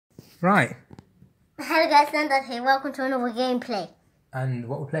Right. Hello guys, Nandad here. Welcome to another gameplay. And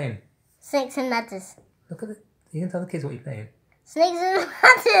what we're playing? Snakes and ladders. Look at it. You can tell the kids what you're playing. Snakes and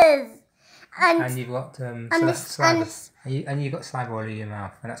ladders. And you've got saliva. And you've got saliva all over your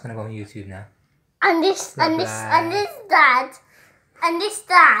mouth, and that's going to go on YouTube now. And this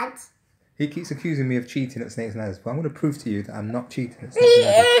dad. He keeps accusing me of cheating at Snakes and Ladders, but I'm going to prove to you that I'm not cheating at Snakes and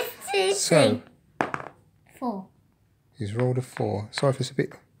Ladders. He is cheating. So 4. He's rolled a 4. Sorry if it's a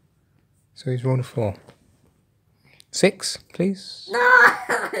bit. So he's rolled a 4. 6, please. No.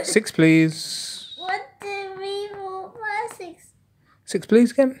 6, please. 1, 2, 3, 4, 5, 6. 6,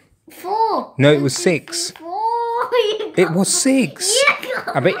 please, again. 4. No, it was 6. 4. It was 6.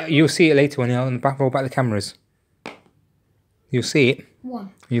 I bet you'll see it later when you're on the back. Roll back the cameras. You'll see it.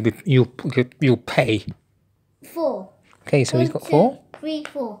 1. You'll pay. 4. Okay, so he's got 4. 3,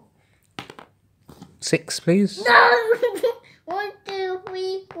 4. 6, please. No. 1, 2,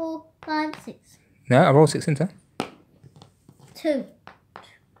 3, 4, 5, 6. No, I rolled 6 into. 2.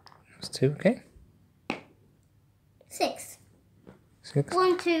 That's 2. Okay. 6. 6.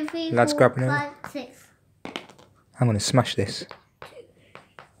 1, 2, 3, Lads 4, grabbing 5, 6. I'm going to smash this.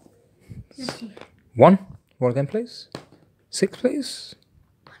 2. 1. Roll again, please. 6, please.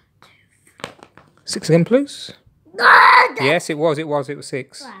 6 again, please. Yes, it was. It was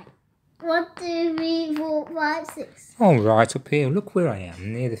 6. Right. 1, 2, 3, 4, 5, 6. All right, up here. Look where I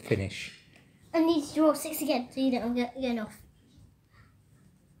am, near the finish. I need to draw 6 again, so you don't get off.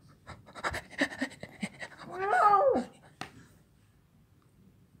 No.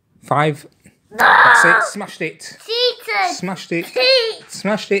 5. No. That's it. Smashed it. Cheated. Smashed it. Cheat.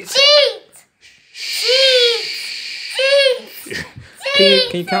 Smashed it. Cheat. Cheat.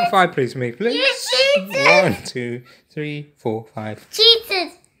 Can you count 5, please, for me, please? You cheated. 1, 2, 3, 4, 5.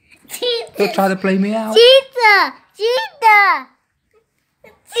 Cheated. Cheated. Don't try to play me out. Cheater. Cheater.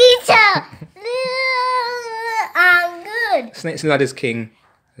 Cheater. I'm good. Snakes and Ladders King.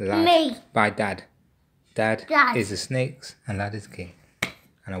 Lad, Me. by Dad. Dad Dad. is the Snakes and Ladders King.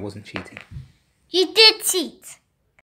 And I wasn't cheating. You did cheat.